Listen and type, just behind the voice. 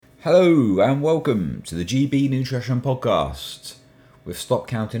Hello and welcome to the GB Nutrition Podcast. We've stopped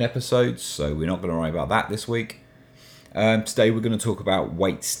counting episodes, so we're not going to worry about that this week. Today we're going to talk about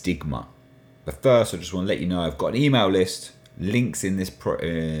weight stigma. But first, I just want to let you know I've got an email list, links in the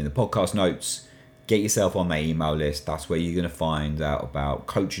podcast notes. Get yourself on my email list. That's where you're going to find out about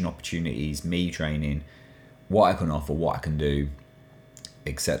coaching opportunities, me training, what I can offer, what I can do,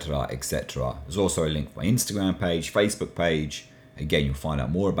 etc., etc. There's also a link for my Instagram page, Facebook page. Again, you'll find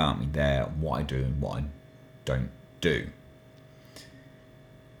out more about me there, what I do and what I don't do.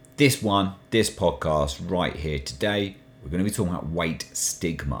 This podcast right here today, we're going to be talking about weight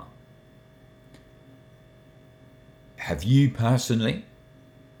stigma. Have you personally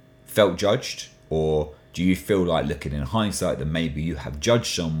felt judged, or do you feel like, looking in hindsight, that maybe you have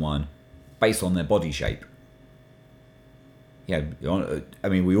judged someone based on their body shape? Yeah, I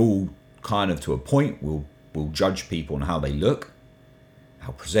mean, we all kind of, to a point, will judge people on how they look,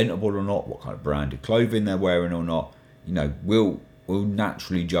 how presentable or not, what kind of branded clothing they're wearing or not. You know, we'll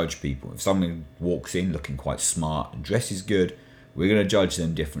naturally judge people. If someone walks in looking quite smart and dresses good, we're going to judge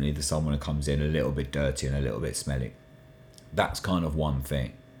them differently than someone who comes in a little bit dirty and a little bit smelly. That's kind of one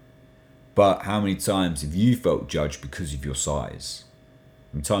thing. But how many times have you felt judged because of your size?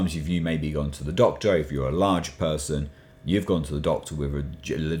 How many times have you maybe gone to the doctor, if you're a larger person, you've gone to the doctor with a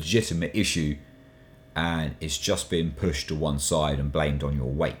legitimate issue, and it's just been pushed to one side and blamed on your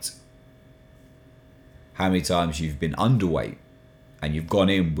weight? How many times you've been underweight and you've gone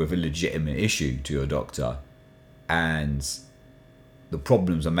in with a legitimate issue to your doctor, and the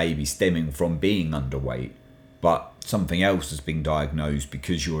problems are maybe stemming from being underweight, but something else has been diagnosed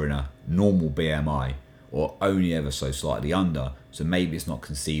because you're in a normal BMI or only ever so slightly under, so maybe it's not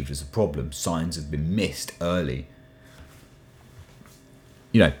conceived as a problem. Signs have been missed early.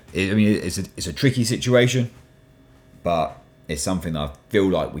 You know, it's a tricky situation, but it's something that I feel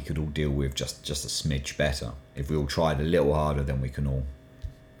like we could all deal with just a smidge better. If we all tried a little harder, then we can all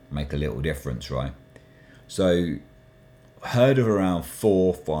make a little difference, right? So, heard of around 4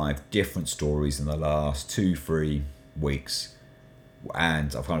 or 5 different stories in the last 2-3 weeks,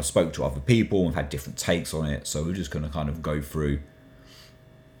 and I've kind of spoke to other people and had different takes on it. So we're just going to kind of go through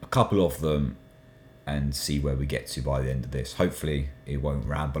a couple of them and see where we get to by the end of this. Hopefully it won't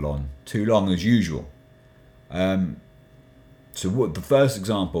ramble on too long as usual. So what the first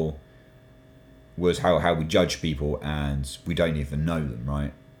example was how we judge people and we don't even know them,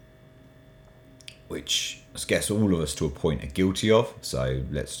 right? Which I guess all of us to a point are guilty of, so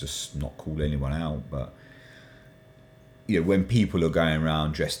let's just not call anyone out. But you know, when people are going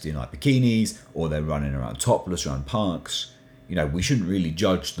around dressed in like bikinis, or they're running around topless around parks, you know, we shouldn't really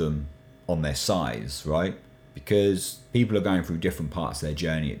judge them on their size, right? Because people are going through different parts of their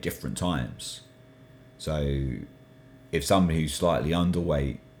journey at different times. So if somebody who's slightly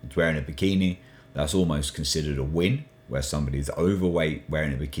underweight is wearing a bikini, that's almost considered a win. Where somebody's overweight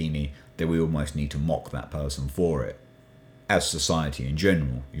wearing a bikini, then we almost need to mock that person for it. As society in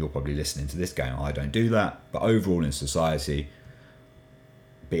general, you're probably listening to this going, I don't do that. But overall in society,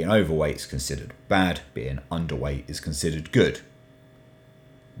 being overweight is considered bad, being underweight is considered good.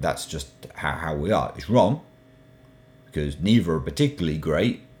 That's just how we are. It's wrong, because neither are particularly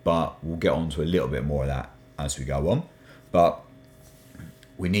great, but we'll get on to a little bit more of that as we go on. But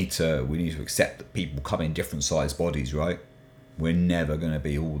we need to accept that people come in different sized bodies, right? We're never going to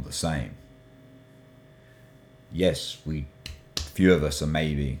be all the same. Yes, a few of us are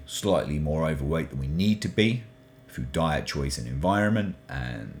maybe slightly more overweight than we need to be through diet choice and environment,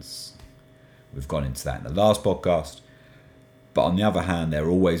 and we've gone into that in the last podcast. But on the other hand, there are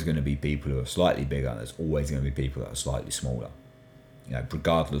always going to be people who are slightly bigger, and there's always going to be people that are slightly smaller. You know,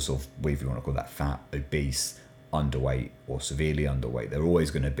 regardless of whether you want to call that fat, obese, underweight, or severely underweight, there are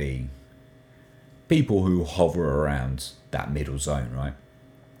always going to be people who hover around that middle zone, right?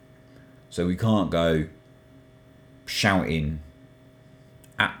 So we can't go shouting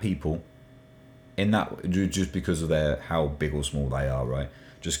at people in that just because of how big or small they are, right?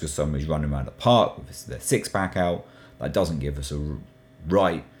 Just because somebody's running around the park with their six-pack out, that doesn't give us a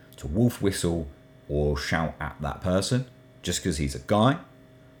right to wolf whistle or shout at that person just because he's a guy.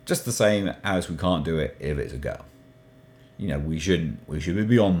 Just the same as we can't do it if it's a girl. You know, we should be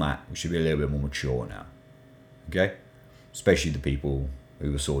beyond that. We should be a little bit more mature now. Okay? Especially the people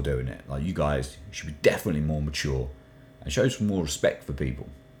who are sort of doing it. Like, you guys should be definitely more mature and show some more respect for people.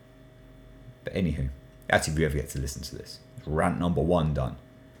 But anywho, that's if you ever get to listen to this. Rant number 1 done.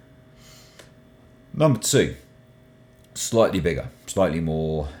 Number 2. Slightly bigger, slightly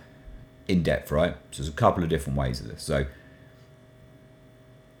more in-depth, right? So there's a couple of different ways of this. So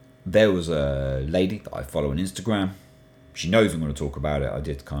there was a lady that I follow on Instagram. She knows I'm going to talk about it. I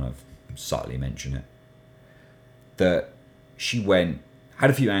did kind of subtly mention it. That she had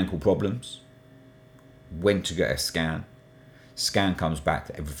a few ankle problems, went to get a scan. Scan comes back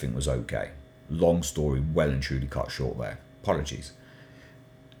that everything was okay. Long story, well and truly cut short there. Apologies.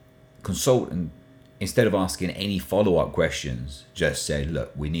 Consultant, instead of asking any follow-up questions, just said,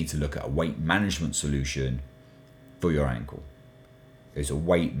 look, we need to look at a weight management solution for your ankle. There's a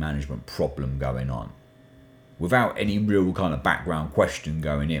weight management problem going on. Without any real kind of background question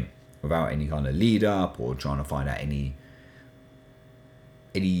going in, without any kind of lead up or trying to find out any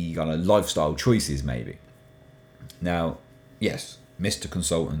kind of lifestyle choices maybe. Now, yes, Mr.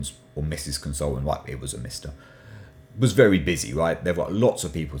 Consultants or Mrs. Consultant, like it was a Mr., was very busy, right? They've got lots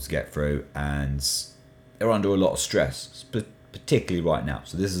of people to get through and they're under a lot of stress, particularly right now.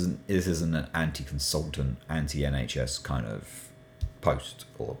 So this isn't an anti-consultant, anti-NHS kind of post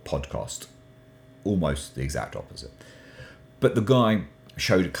or podcast. Almost the exact opposite. But the guy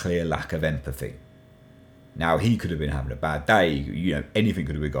showed a clear lack of empathy. Now, he could have been having a bad day, anything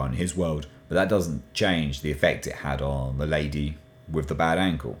could have been going on in his world, but that doesn't change the effect it had on the lady with the bad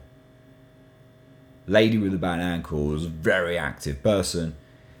ankle. Lady with the bad ankle was a very active person,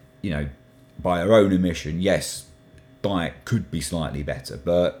 by her own admission, yes, diet could be slightly better,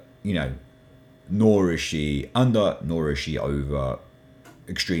 but, nor is she under, nor is she over,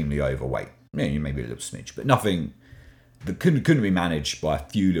 extremely overweight. Maybe a little smidge, but nothing that couldn't be managed by a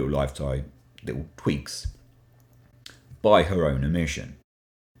few little tweaks by her own admission.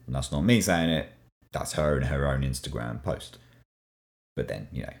 And that's not me saying it, that's her in her own Instagram post. But then,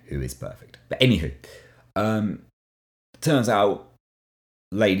 who is perfect? But anywho, turns out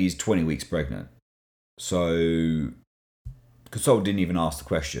lady's 20 weeks pregnant. So, consultant didn't even ask the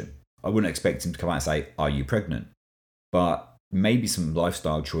question. I wouldn't expect him to come out and say, are you pregnant? But maybe some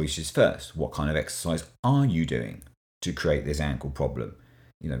lifestyle choices first. What kind of exercise are you doing to create this ankle problem?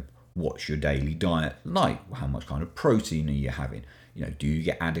 What's your daily diet like? How much kind of protein are you having? Do you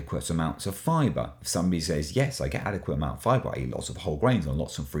get adequate amounts of fibre? If somebody says, yes, I get adequate amount of fibre, I eat lots of whole grains and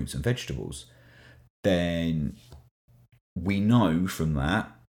lots of fruits and vegetables, then we know from that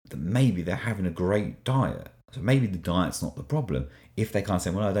maybe they're having a great diet. So maybe the diet's not the problem. If they can't say,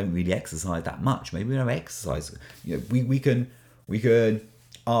 well, I don't really exercise that much, maybe we don't exercise. We can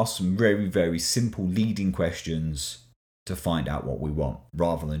ask some very, very simple leading questions to find out what we want,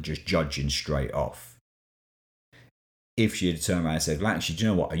 rather than just judging straight off. If she had turned around and said, well, actually, do you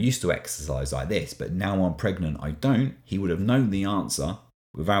know what? I used to exercise like this, but now I'm pregnant, I don't. He would have known the answer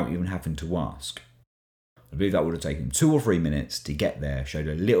without even having to ask. I believe that would have taken 2 or 3 minutes to get there, showed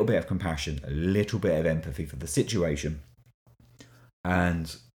a little bit of compassion, a little bit of empathy for the situation,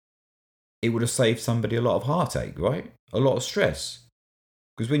 and it would have saved somebody a lot of heartache, right? A lot of stress.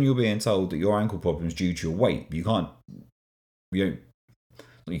 Because when you're being told that your ankle problem is due to your weight, but you don't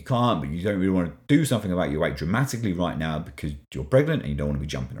really want to do something about your weight dramatically right now because you're pregnant and you don't want to be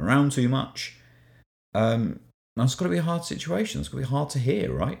jumping around too much. That's got to be a hard situation. It's got to be hard to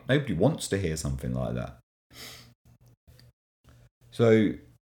hear, right? Nobody wants to hear something like that. So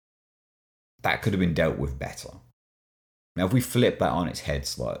that could have been dealt with better. Now, if we flip that on its head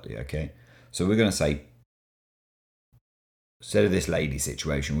slightly, okay? So we're going to say, instead of this lady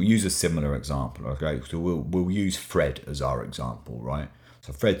situation, we'll use a similar example, okay? So we'll use Fred as our example, right?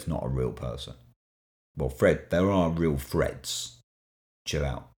 So Fred's not a real person. Well, Fred, there are real Freds. Chill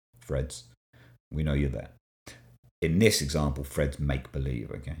out, Freds. We know you're there. In this example, Fred's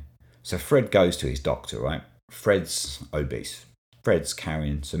make-believe, okay? So Fred goes to his doctor, right? Fred's obese. Fred's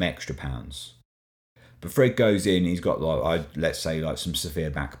carrying some extra pounds. But Fred goes in, he's got let's say some severe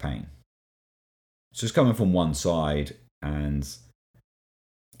back pain. So it's coming from one side and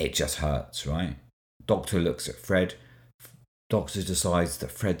it just hurts, right? Doctor looks at Fred. Doctor decides that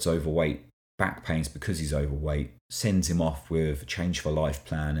Fred's overweight, back pains because he's overweight, sends him off with a Change for Life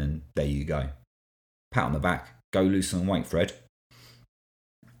plan, and there you go. Pat on the back, go lose some weight, Fred.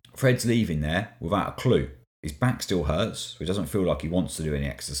 Fred's leaving there without a clue. His back still hurts, so he doesn't feel like he wants to do any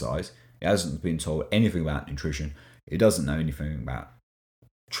exercise. He hasn't been told anything about nutrition. He doesn't know anything about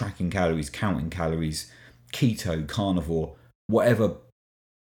tracking calories, counting calories, keto, carnivore, whatever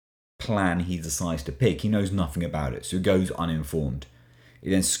plan he decides to pick. He knows nothing about it, so he goes uninformed.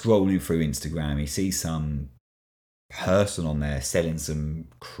 He then scrolling through Instagram, he sees some person on there selling some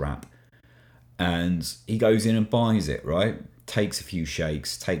crap, and he goes in and buys it, right? Takes a few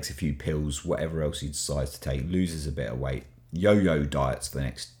shakes, takes a few pills, whatever else he decides to take, loses a bit of weight, yo-yo diets for the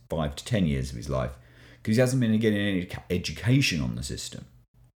next 5 to 10 years of his life, because he hasn't been getting any education on the system.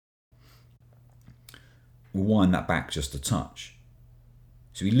 We'll wind that back just a touch.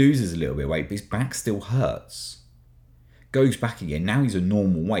 So he loses a little bit of weight, but his back still hurts. Goes back again. Now he's a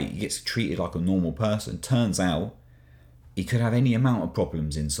normal weight. He gets treated like a normal person. Turns out he could have any amount of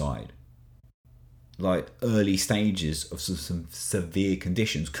problems inside. Like early stages of some severe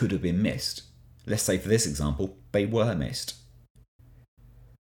conditions could have been missed. Let's say for this example, they were missed.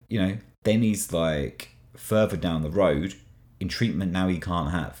 Then he's like further down the road in treatment now he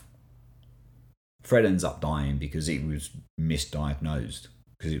can't have. Fred ends up dying because it was misdiagnosed,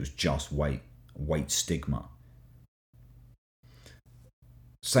 because it was just weight stigma.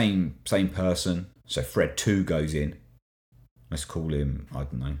 Same person. So Fred 2 goes in. Let's call him, I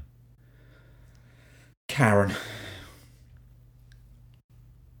don't know, Karen.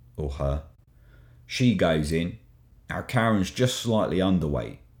 Or her. She goes in. Now Karen's just slightly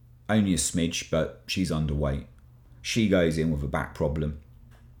underweight. Only a smidge, but she's underweight. She goes in with a back problem.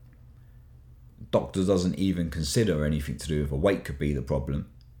 Doctor doesn't even consider anything to do with her weight could be the problem.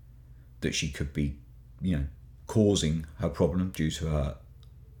 That she could be, causing her problem due to her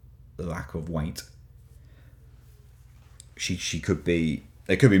lack of weight. She could be.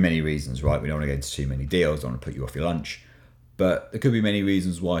 There could be many reasons, right? We don't want to get into too many deals. Don't want to put you off your lunch, but there could be many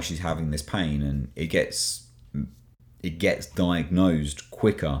reasons why she's having this pain, and it gets diagnosed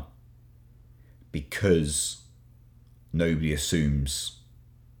quicker because nobody assumes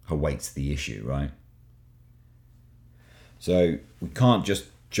her weight's the issue, right? So we can't just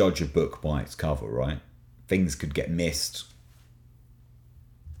judge a book by its cover, right? Things could get missed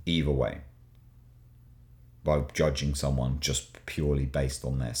either way by judging someone just purely based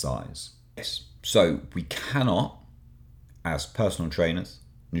on their size. Yes. So we cannot, as personal trainers,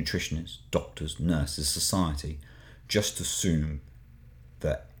 nutritionists, doctors, nurses, society, just assume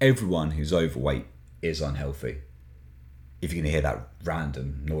that everyone who's overweight is unhealthy. If you can hear that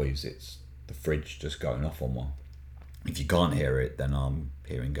random noise, it's the fridge just going off on one. If you can't hear it, then I'm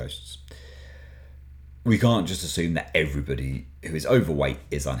hearing ghosts. We can't just assume that everybody who is overweight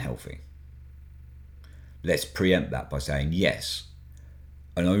is unhealthy. Let's preempt that by saying, yes,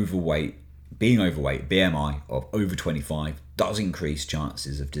 being overweight, BMI of over 25 does increase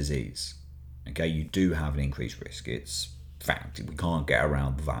chances of disease. Okay, you do have an increased risk. It's fact. We can't get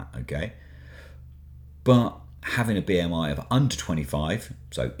around that, okay? But having a BMI of under 25,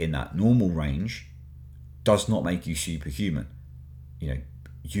 so in that normal range, does not make you superhuman.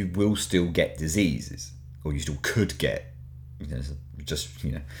 You will still get diseases, or you still could get,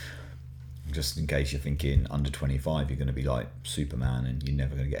 just in case you're thinking under 25 you're going to be like Superman and you're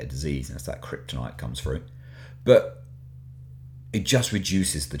never going to get a disease, and that's that kryptonite comes through. But it just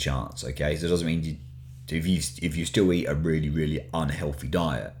reduces the chance, okay? So it doesn't mean if you still eat a really, really unhealthy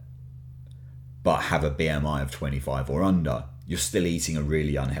diet but have a BMI of 25 or under, you're still eating a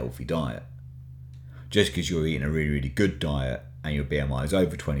really unhealthy diet. Just because you're eating a really, really good diet and your BMI is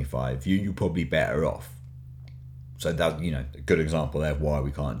over 25, you're probably better off. So that, a good example there of why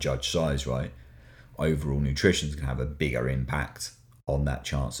we can't judge size, right? Overall nutrition can have a bigger impact on that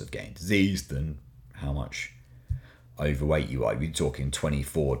chance of getting disease than how much overweight you are. You're talking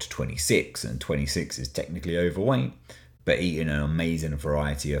 24 to 26, and 26 is technically overweight, but eating an amazing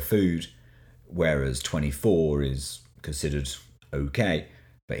variety of food, whereas 24 is considered okay,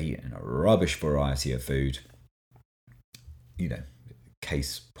 but eating a rubbish variety of food,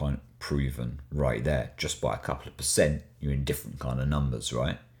 case point proven right there. Just by a couple of percent, you're in different kind of numbers,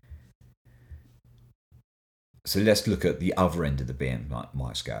 right? So let's look at the other end of the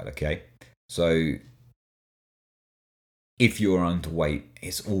BMI scale, okay? So if you're underweight,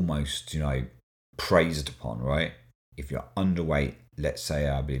 it's almost, praised upon, right? If you're underweight, let's say,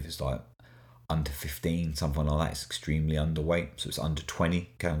 I believe it's like under 15, something like that, it's extremely underweight. So it's under 20,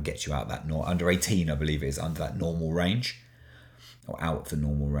 kind of gets you out that under 18, I believe it is under that normal range, or out of the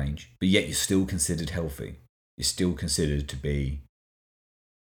normal range. But yet you're still considered healthy. You're still considered to be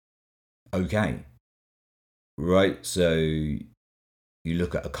okay, right? So you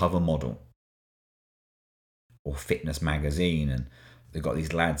look at a cover model or fitness magazine, and they've got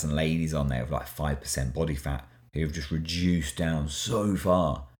these lads and ladies on there with like 5% body fat who have just reduced down so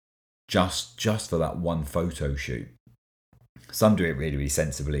far just for that one photo shoot. Some do it really, really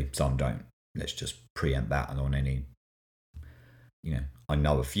sensibly, some don't. Let's just preempt that on any, I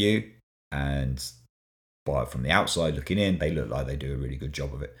know a few, and from the outside looking in, they look like they do a really good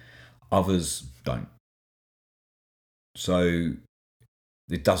job of it. Others don't. So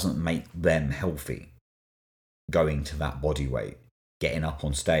it doesn't make them healthy going to that body weight, getting up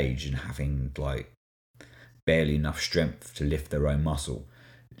on stage and having like barely enough strength to lift their own muscle,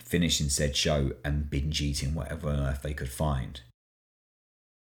 finishing said show and binge eating whatever on earth they could find.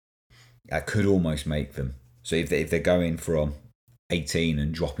 That could almost make them. So if they're going from 18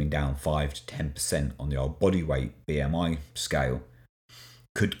 and dropping down 5 to 10% on the old body weight BMI scale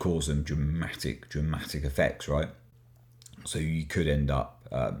could cause them dramatic effects, right? So you could end up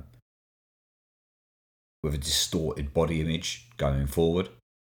with a distorted body image going forward.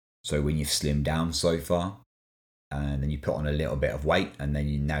 So when you've slimmed down so far, and then you put on a little bit of weight, and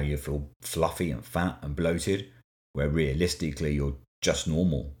then now you feel fluffy and fat and bloated, where realistically you're just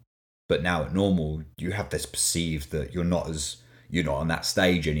normal. But now at normal, you have this perceived that you're not on that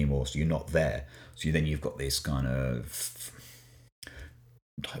stage anymore, so you're not there. So then you've got this kind of,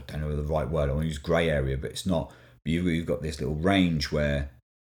 I don't know the right word, I want to use grey area, but it's not. But you've got this little range where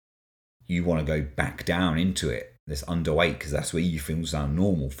you want to go back down into it, this underweight, because that's where you feel sound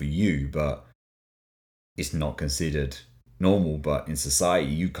normal for you, but it's not considered normal. But in society,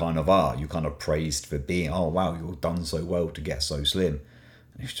 you kind of are. You're kind of praised for being, oh wow, you've done so well to get so slim.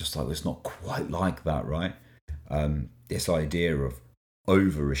 And it's just like, it's not quite like that, right? This idea of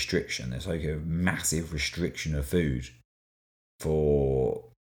over restriction, there's like a massive restriction of food for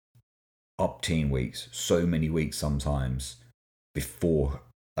up teen weeks, so many weeks sometimes before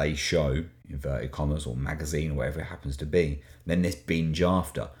a show, inverted commas, or magazine, or whatever it happens to be. Then this binge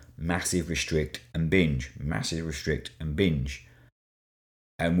after, massive restrict and binge, massive restrict and binge.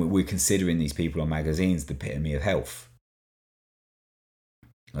 And we're considering these people on magazines the epitome of health.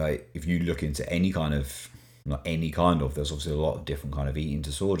 Like, if you look into any kind of, not any kind of, there's obviously a lot of different kind of eating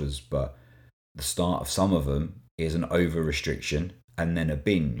disorders, but the start of some of them is an over restriction and then a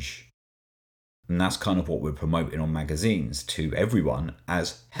binge. And that's kind of what we're promoting on magazines to everyone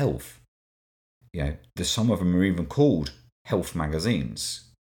as health. Some of them are even called health magazines.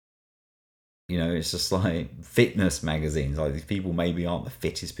 It's just like fitness magazines. Like, these people maybe aren't the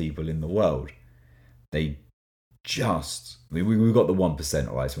fittest people in the world. We've got the 1%,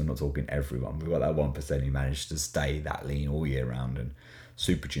 all right, so we're not talking everyone. We've got that 1% who managed to stay that lean all year round and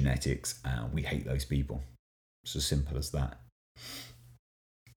super genetics, and we hate those people. It's as simple as that.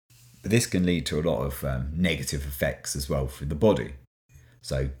 But this can lead to a lot of negative effects as well for the body.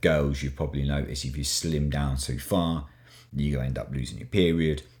 So girls, you've probably noticed if you slim down too far, you're going to end up losing your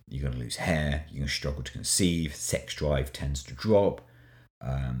period, you're going to lose hair, you're going to struggle to conceive, sex drive tends to drop,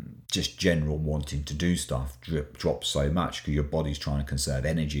 just general wanting to do stuff drops so much because your body's trying to conserve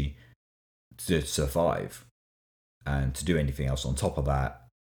energy to survive. And to do anything else on top of that,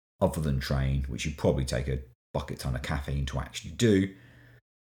 other than train, which you probably take a bucket ton of caffeine to actually do,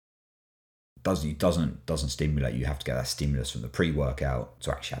 doesn't stimulate. You have to get that stimulus from the pre-workout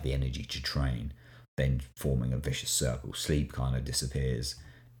to actually have the energy to train, then forming a vicious circle. Sleep kind of disappears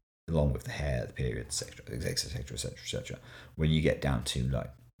along with the hair, the period, etc. when you get down too low.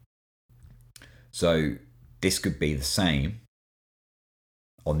 So this could be the same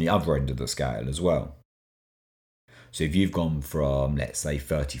on the other end of the scale as well. So if you've gone from, let's say,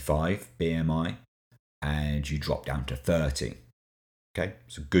 35 BMI and you drop down to 30, okay,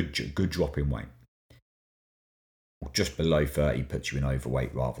 it's a good drop in weight. Just below 30 puts you in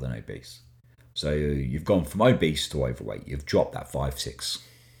overweight rather than obese. So you've gone from obese to overweight. You've dropped that 5-6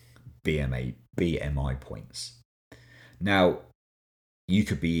 BMI points. Now, you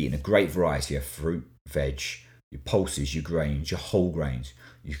could be eating a great variety of fruit, veg, your pulses, your grains, your whole grains.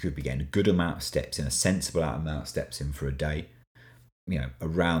 You could be getting a good amount of steps in, a sensible amount of steps in for a day.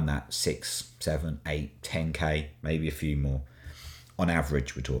 Around that 6, 7, 8, 10K, maybe a few more. On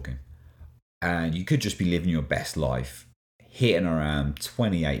average, we're talking. And you could just be living your best life, hitting around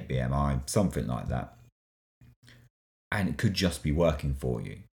 28 BMI, something like that. And it could just be working for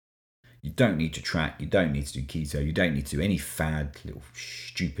you. You don't need to track, you don't need to do keto, you don't need to do any fad, little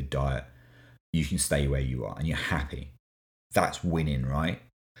stupid diet. You can stay where you are and you're happy. That's winning, right?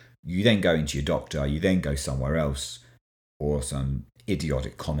 You then go into your doctor, you then go somewhere else, or some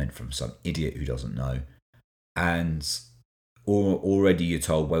idiotic comment from some idiot who doesn't know. And already you're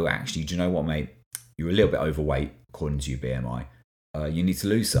told, well, actually, do you know what, mate? You're a little bit overweight according to your BMI. You need to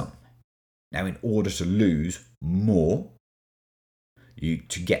lose some. Now, in order to lose more,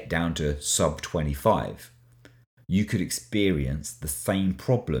 to get down to sub 25, you could experience the same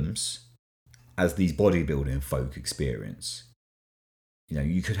problems as these bodybuilding folk experience.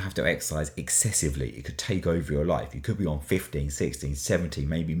 You could have to exercise excessively. It could take over your life. You could be on 15, 16, 17,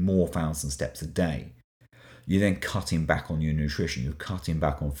 maybe more thousand steps a day. You're then cutting back on your nutrition. You're cutting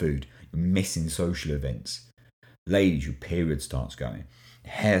back on food. You're missing social events. Ladies, your period starts going.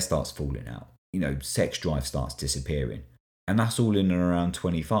 Hair starts falling out. Sex drive starts disappearing. And that's all in and around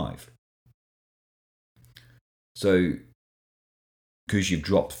 25. So, because you've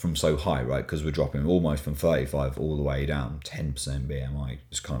dropped from so high, right? Because we're dropping almost from 35 all the way down, 10% BMI.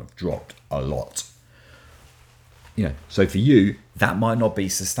 It's kind of dropped a lot. So for you, that might not be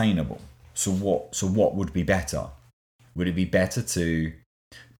sustainable. So what would be better? Would it be better to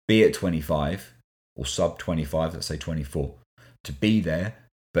be at 25 or sub 25, let's say 24, to be there,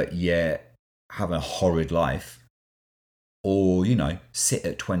 but yet have a horrid life? Or, sit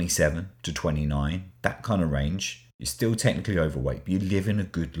at 27 to 29, that kind of range. You're still technically overweight, but you're living a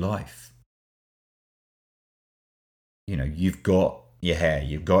good life. You've got your hair,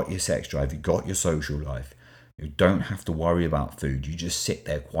 you've got your sex drive, you've got your social life. You don't have to worry about food. You just sit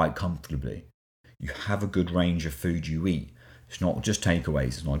there quite comfortably. You have a good range of food you eat. It's not just takeaways,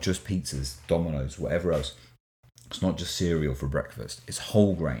 it's not just pizzas, Domino's, whatever else. It's not just cereal for breakfast. It's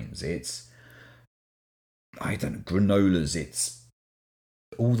whole grains. It's, granolas. It's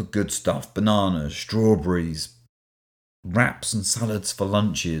all the good stuff. Bananas, strawberries, wraps and salads for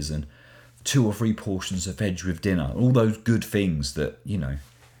lunches, and 2 or 3 portions of veg with dinner. All those good things that,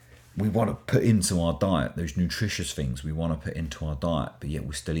 we want to put into our diet. Those nutritious things we want to put into our diet, but yet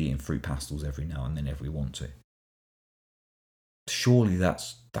we're still eating fruit pastels every now and then if we want to. Surely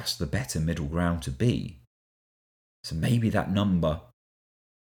that's the better middle ground to be. So maybe that number,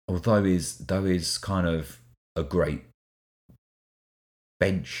 although is kind of a great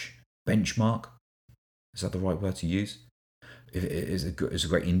benchmark. Is that the right word to use? It is a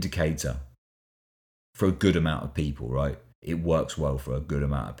great indicator for a good amount of people, right? It works well for a good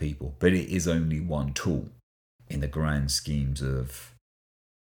amount of people, but it is only one tool in the grand schemes of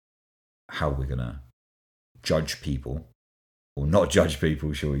how we're gonna judge people, or not judge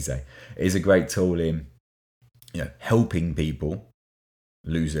people, shall we say. It is a great tool in helping people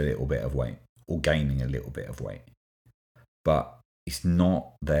lose a little bit of weight or gaining a little bit of weight. But it's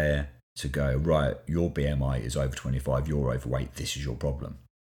not there to go, right, your BMI is over 25, you're overweight, this is your problem.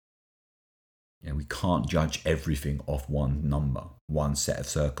 We can't judge everything off one number, one set of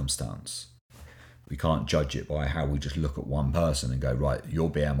circumstance. We can't judge it by how we just look at one person and go, right, your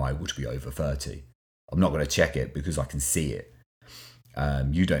BMI would be over 30. I'm not going to check it because I can see it.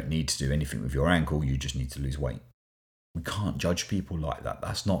 You don't need to do anything with your ankle, you just need to lose weight. We can't judge people like that.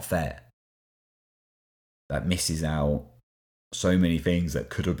 That's not fair. That misses out so many things that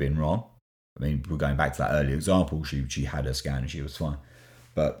could have been wrong. I mean, we're going back to that earlier example. She had her scan and she was fine.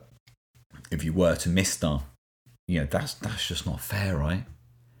 But if you were to miss stuff, that's just not fair, right?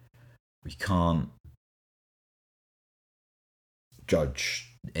 We can't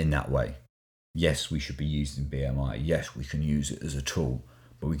judge in that way. Yes, we should be using BMI. Yes, we can use it as a tool,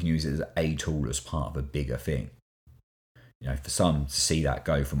 but we can use it as a tool as part of a bigger thing. For some to see that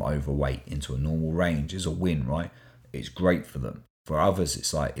go from overweight into a normal range is a win, right? It's great for them. For others,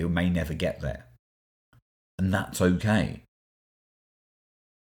 it's like it may never get there. And that's okay.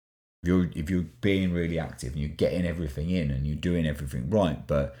 If you're being really active and you're getting everything in and you're doing everything right,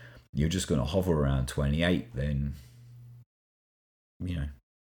 but you're just going to hover around 28, then,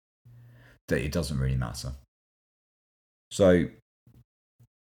 that it doesn't really matter. So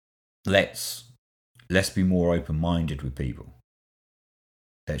let's be more open-minded with people.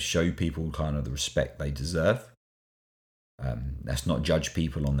 Let's show people kind of the respect they deserve. Let's not judge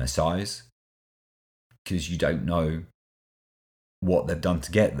people on their size, because you don't know what they've done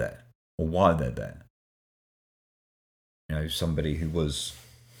to get there or why they're there. Somebody who was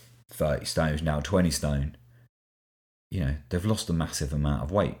 30 stone is now 20 stone. They've lost a massive amount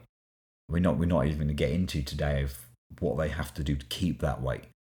of weight. We're not even going to get into today of what they have to do to keep that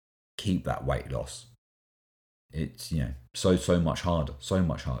weight loss. It's so much harder,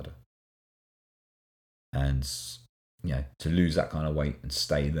 and to lose that kind of weight and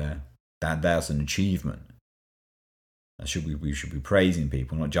stay there, that's an achievement. We should be praising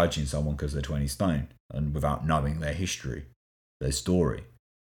people, not judging someone because they're 20 stone and without knowing their history, their story.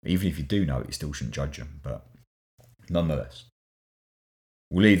 Even if you do know it, you still shouldn't judge them. But nonetheless,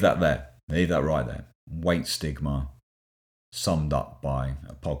 we'll leave that there. Leave that right there. Weight stigma summed up by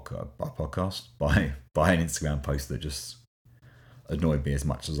a podcast, by an Instagram post that just annoyed me as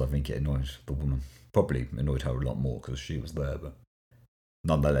much as I think it annoyed the woman. Probably annoyed her a lot more because she was there, but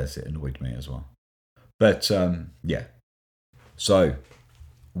nonetheless, it annoyed me as well. But yeah. So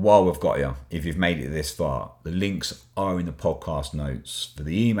while we've got you, if you've made it this far, the links are in the podcast notes for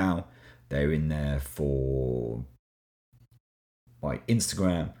the email. They're in there for my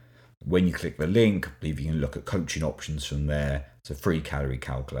Instagram. When you click the link, I believe you can look at coaching options from there. It's a free calorie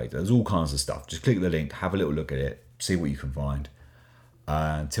calculator. There's all kinds of stuff. Just click the link, have a little look at it, see what you can find.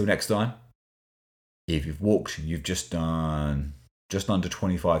 Until next time, if you've just done just under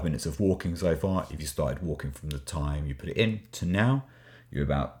 25 minutes of walking so far. If you started walking from the time you put it in to now, you're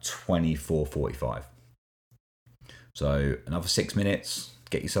about 24:45. So another 6 minutes,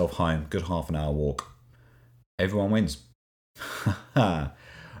 get yourself home, good half an hour walk. Everyone wins.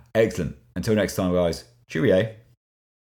 Excellent. Until next time, guys. Cheerio.